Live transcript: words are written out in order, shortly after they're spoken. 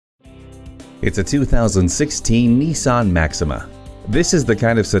It's a 2016 Nissan Maxima. This is the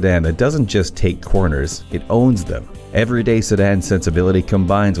kind of sedan that doesn't just take corners, it owns them. Everyday sedan sensibility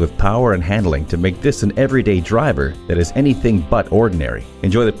combines with power and handling to make this an everyday driver that is anything but ordinary.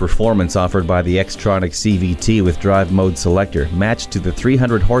 Enjoy the performance offered by the Xtronic CVT with drive mode selector matched to the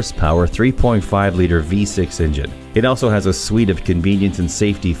 300 horsepower 3.5-liter V6 engine. It also has a suite of convenience and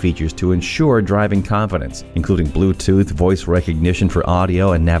safety features to ensure driving confidence, including Bluetooth, voice recognition for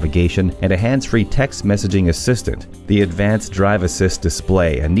audio and navigation, and a hands-free text messaging assistant. The advanced drive assist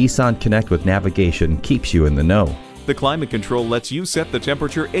display and Nissan Connect with navigation keeps you in the know. The climate control lets you set the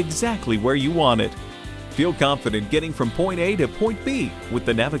temperature exactly where you want it. Feel confident getting from point A to point B with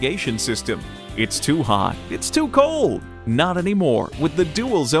the navigation system. It's too hot, it's too cold. Not anymore with the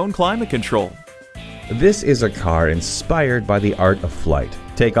dual zone climate control. This is a car inspired by the art of flight.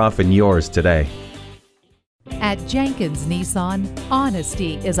 Take off in yours today. At Jenkins Nissan,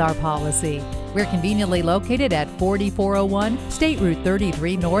 honesty is our policy. We're conveniently located at 4401 State Route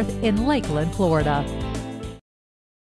 33 North in Lakeland, Florida.